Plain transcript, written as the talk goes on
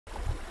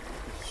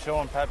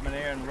Shawn, Padman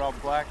here, and Rob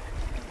Black.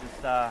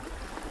 Just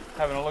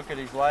having a look at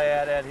his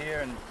layout out here,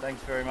 and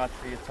thanks very much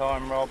for your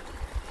time, Rob.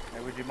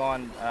 Would you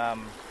mind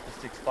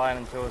just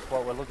explaining to us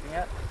what we're looking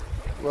at?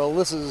 Well,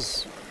 this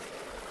is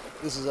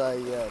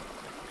a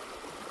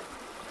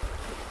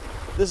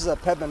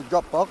Padman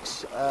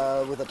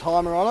Dropbox with a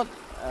timer on it.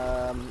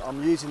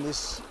 I'm using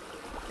this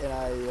in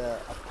a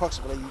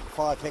approximately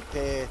 5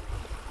 hectare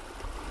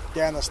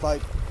down the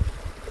slope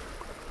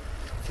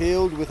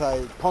field with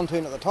a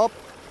pontoon at the top.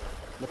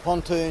 The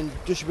pontoon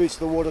distributes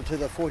the water to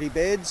the 40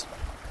 beds,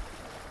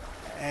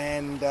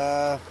 and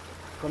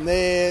from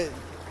there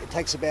it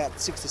takes about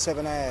 6 to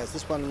 7 hours.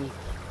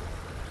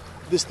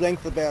 This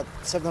length, about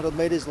 700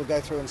 metres, will go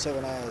through in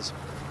 7 hours.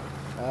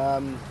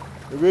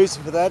 The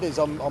reason for that is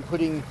I'm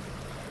putting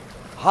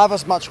half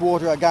as much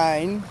water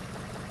again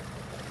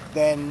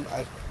than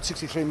a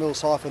 63mm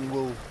syphon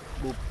will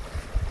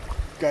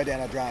go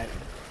down a drain,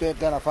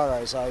 down a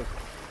furrow. So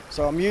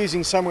I'm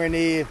using somewhere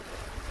near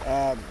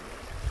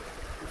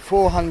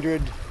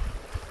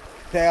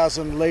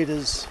 400,000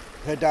 litres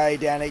per day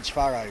down each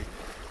furrow.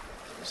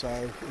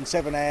 So in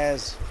 7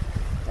 hours,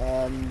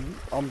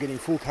 I'm getting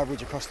full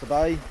coverage across the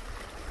bay.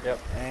 Yep.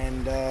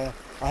 And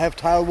I have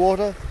tail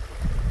water.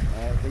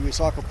 The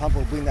recycle pump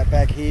will bring that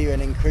back here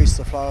and increase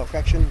the flow of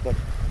fraction. But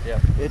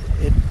yep.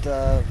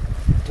 To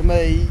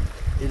me,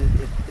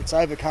 it's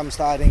overcome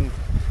starting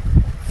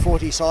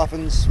 40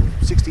 syphons,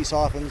 60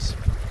 syphons,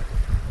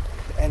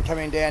 and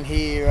coming down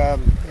here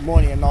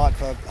morning and night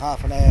for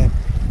half an hour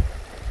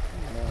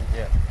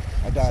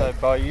a day. So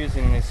by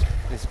using this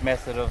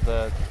method of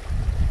the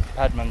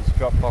Padman's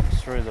Dropbox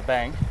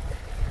Thru-the-Bank,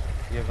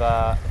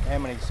 how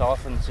many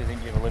syphons do you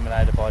think you've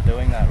eliminated by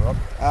doing that, Rob?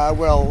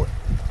 Well,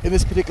 in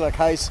this particular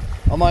case,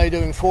 I'm only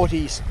doing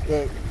 40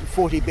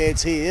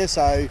 beds here,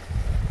 so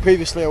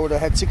previously I would have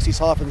had 60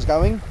 syphons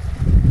going.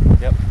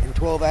 Yep. In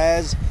 12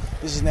 hours.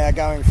 This is now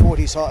going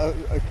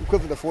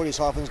equivalent to 40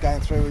 syphons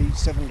going through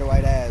 7 to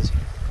 8 hours.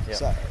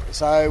 Yep.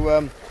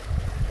 So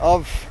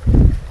I've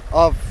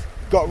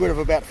got rid of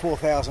about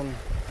 4,000,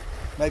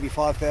 maybe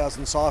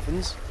 5,000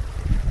 syphons.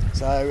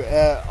 So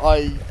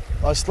I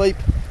sleep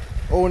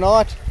all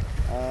night.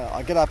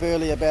 I get up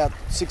early about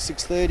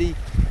 6:30,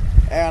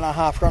 hour and a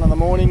half run in the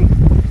morning.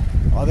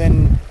 I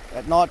then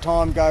at night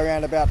time go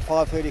around about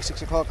 5:30,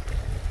 6 o'clock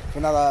for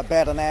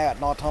about an hour at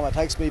night time it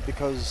takes me,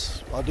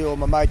 because I do all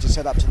my major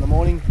setups in the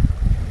morning.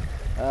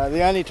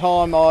 The only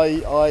time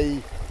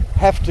I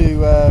have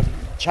to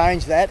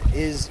change that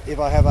is if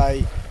I have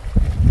a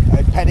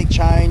paddock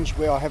change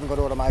where I haven't got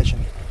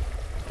automation.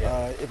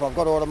 Yeah. If I've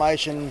got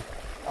automation,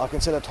 I can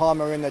set a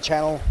timer in the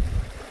channel,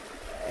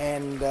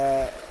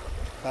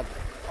 but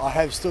I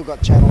have still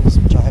got channels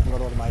which I haven't got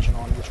automation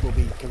on, which will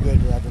be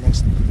converted over the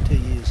next 2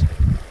 years.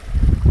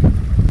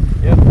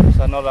 Yep.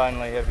 So not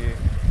only have you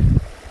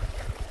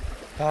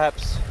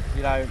perhaps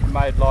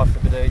made life a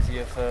bit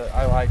easier for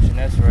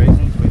OH&S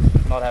reasons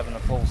with not having a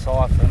full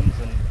syphons,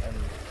 and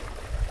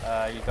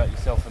you've got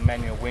yourself a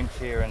manual winch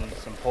here and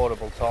some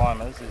portable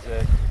timers. Is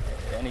there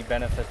any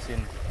benefits in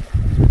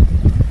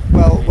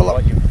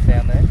what you've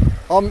found there?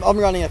 I'm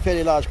running a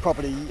fairly large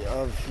property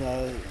of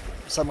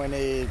somewhere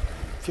near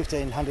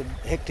 1,500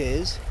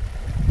 hectares.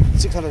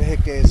 600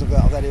 hectares of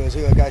that is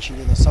irrigation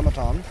in the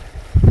summertime,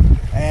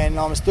 and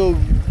I'm still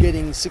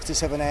getting 6 to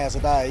 7 hours a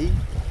day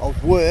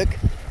of work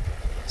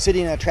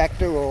sitting in a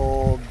tractor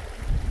or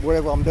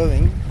whatever I'm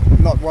doing,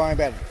 not worrying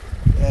about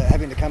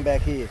having to come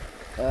back here.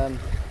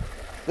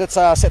 Let's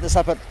set this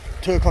up at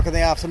 2 o'clock in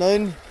the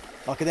afternoon.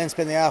 I can then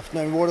spend the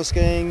afternoon water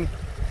skiing,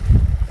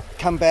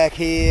 come back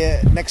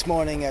here next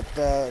morning at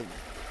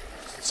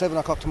 7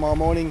 o'clock tomorrow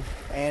morning,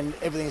 and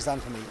everything's done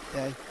for me.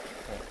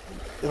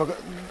 The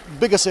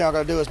biggest thing I've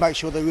got to do is make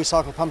sure the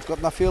recycle pump's got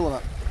enough fuel in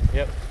it.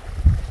 Yep.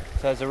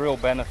 So there's a real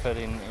benefit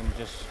in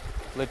just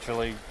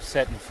literally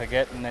set and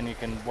forget, and then you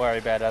can worry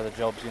about other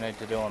jobs you need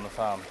to do on the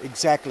farm.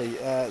 Exactly.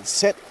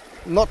 Set,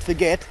 not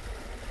forget,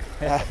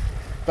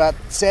 but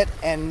set,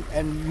 and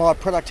my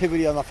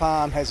productivity on the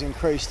farm has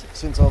increased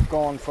since I've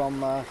gone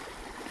from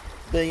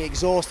being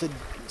exhausted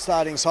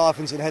starting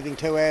syphons and having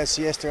 2 hours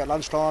siesta at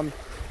lunchtime.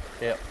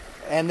 Yep.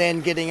 And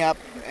then getting up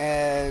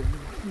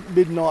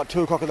midnight,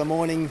 2 o'clock in the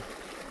morning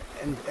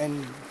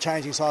and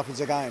changing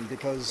syphons again,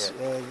 because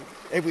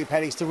every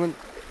paddock's different.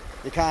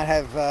 You can't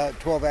have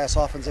 12-hour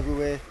syphons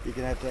everywhere. You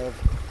can have to have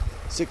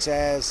 6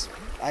 hours,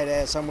 8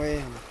 hours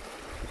somewhere,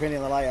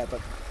 depending on the layout.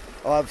 But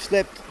I've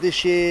slept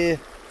this year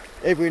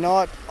every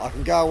night. I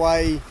can go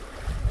away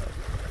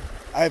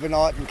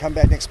overnight and come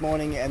back next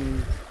morning,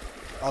 and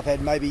I've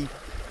had maybe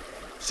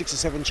 6 or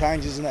 7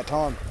 changes in that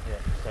time. Yeah,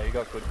 so you've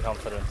got good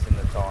confidence in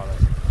the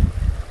timers.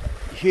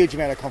 Huge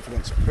amount of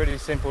confidence. Pretty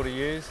simple to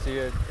use. Do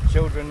your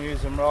children use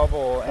them, Rob,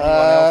 or anyone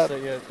else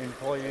that you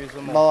employ use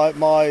them?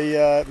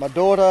 My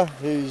daughter,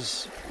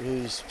 who's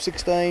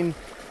 16,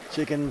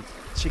 she can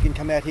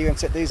come out here and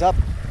set these up.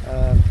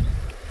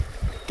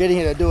 Getting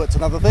her to do it's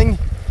another thing.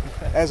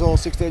 As all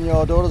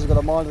 16-year-old daughters have got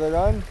a mind of their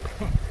own.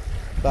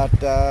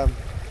 But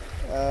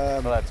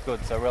well, that's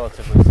good. So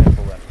relatively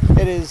simple then.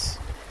 It is.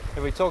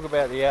 If we talk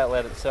about the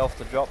outlet itself,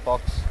 the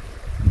Dropbox,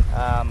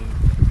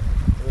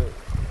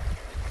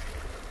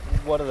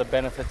 what are the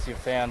benefits you've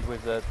found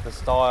with the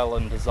style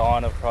and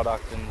design of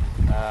product? And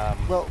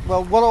well,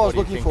 what I was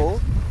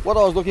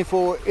looking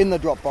for in the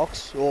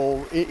Dropbox,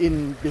 or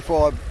in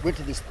before I went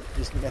to this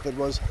method,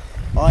 was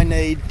I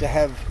need to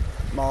have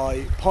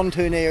my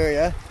pontoon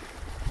area.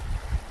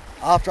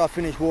 After I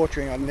finish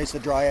watering, it needs to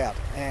dry out,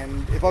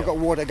 and if I've got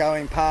water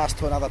going past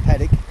to another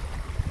paddock,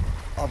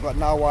 I've got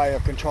no way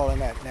of controlling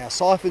that. Now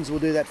Syphons will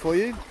do that for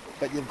you,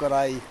 but you've got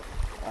a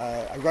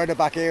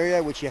rotor-buck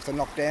area which you have to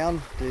knock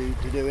down to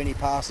do any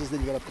passes, then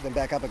you've got to put them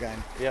back up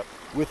again. Yep.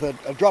 With a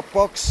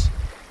Dropbox,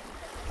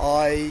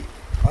 I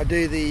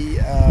do the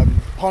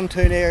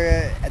pontoon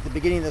area at the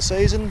beginning of the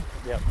season.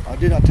 Yep. I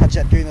do not touch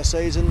that during the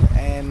season,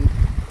 and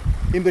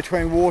in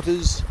between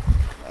waters,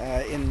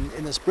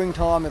 in the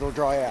springtime, it'll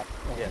dry out.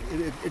 Yep.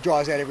 It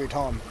dries out every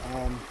time.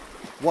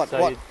 You'd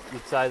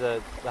say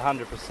the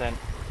 100%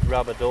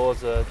 rubber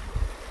doors are,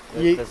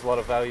 there's a lot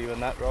of value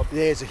in that, Rob?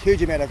 There's a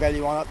huge amount of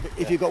value on it. But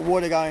if you've got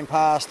water going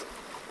past,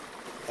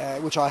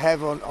 which I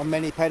have on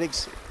many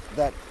paddocks,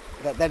 that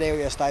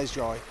area stays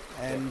dry,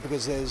 and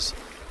because there's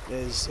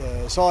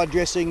side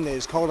dressing,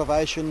 there's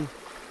cultivation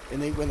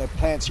when the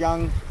plant's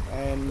young,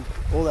 and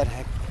all that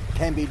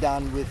can be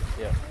done with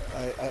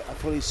a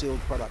fully sealed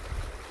product.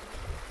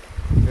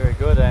 Very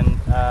good. And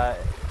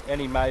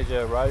any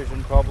major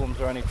erosion problems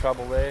or any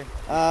trouble there?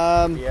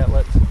 The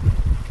outlets?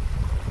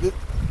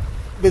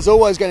 There's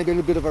always going to be a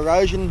little bit of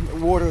erosion.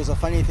 Water is a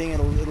funny thing;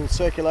 it'll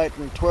circulate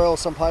and twirl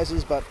some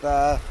places. But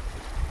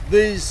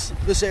this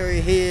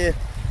area here,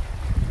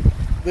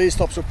 these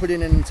tops were put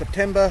in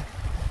September.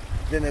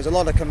 Then there's a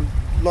lot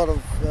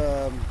of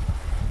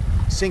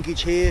sinkage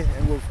here,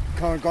 and we've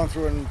kind of gone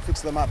through and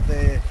fixed them up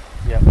there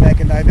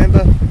back in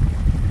November,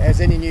 as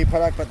any new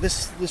product. But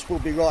this will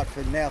be right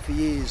for now for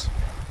years.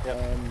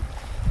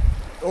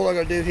 All I've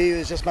got to do here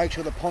is just make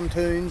sure the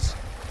pontoons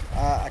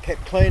are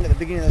kept clean at the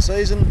beginning of the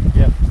season.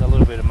 Yep, so a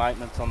little bit of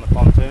maintenance on the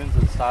pontoons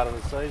at the start of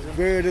the season.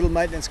 Very little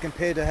maintenance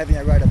compared to having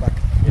a rotor buck.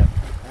 Yep.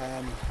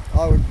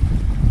 I would,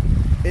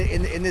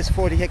 in this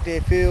 40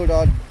 hectare field,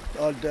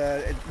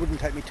 it wouldn't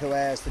take me 2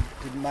 hours to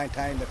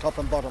maintain the top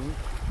and bottom.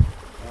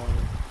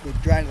 With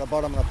drain at the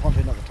bottom and a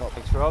pontoon at the top.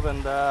 Thanks, Rob.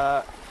 And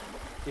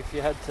if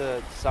you had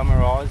to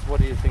summarise, what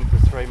do you think the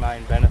three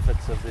main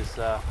benefits of this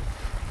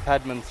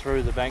Padman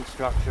Thru-the-Bank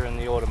structure and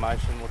the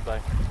automation would be?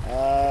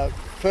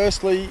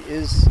 Firstly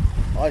is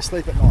I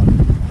sleep at night.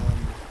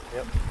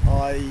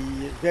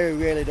 Very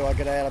rarely do I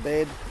get out of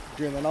bed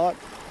during the night.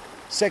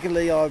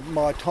 Secondly,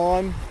 my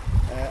time,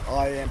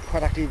 I am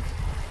productive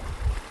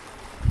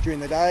during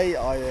the day.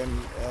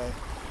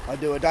 I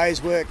do a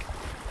day's work.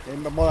 It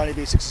might only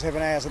be 6 or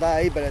 7 hours a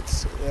day, but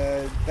it's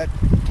that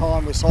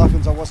time with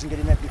Syphons I wasn't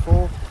getting that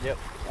before. Yep.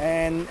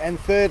 And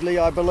thirdly,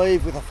 I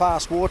believe with a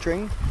fast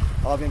watering,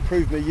 I've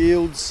improved my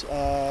yields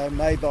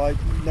maybe by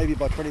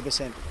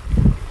 20%.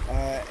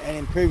 And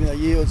improving the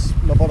yields,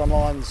 my bottom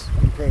line's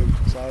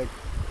improved. So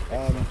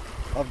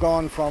I've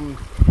gone from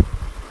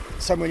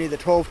somewhere near the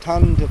 12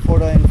 tonne to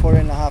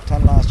 14.5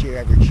 tonne last year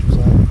average.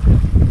 So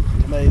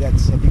to me,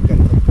 that's a big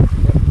benefit.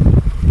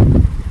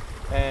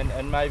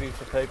 And maybe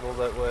for people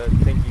that were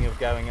thinking of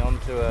going on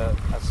to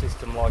a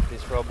system like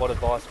this, Rob, what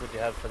advice would you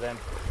have for them?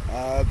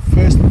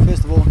 First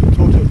of all,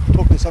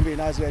 talk to somebody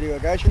who knows about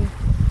irrigation.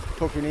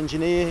 Talk to an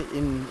engineer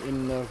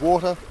in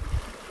water,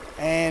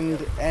 and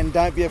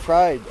don't be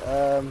afraid.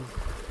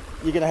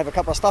 You're going to have a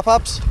couple of stuff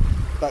ups,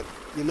 but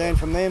you learn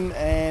from them,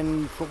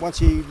 and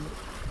once you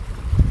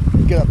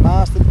get it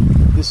mastered,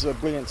 this is a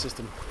brilliant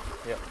system.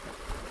 Yep.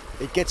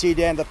 It gets you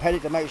down the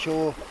paddock to make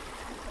sure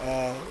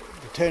to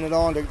turn it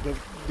on to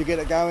get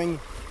it going.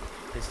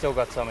 You've still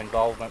got some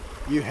involvement.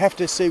 You have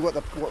to see what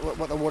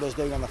the water's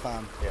doing on the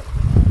farm. Yep.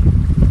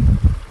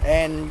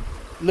 And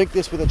link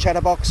this with a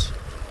chatterbox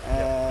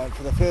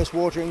for the first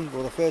watering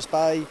or the first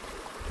bay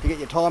to get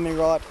your timing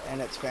right,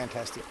 and it's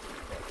fantastic.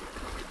 Yep.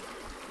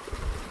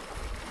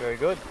 Very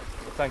good.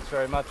 Well, thanks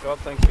very much, Rob.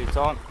 Thanks for your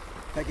time.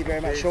 Thank you very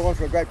much, Shawn,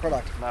 for a great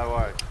product. No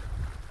worries.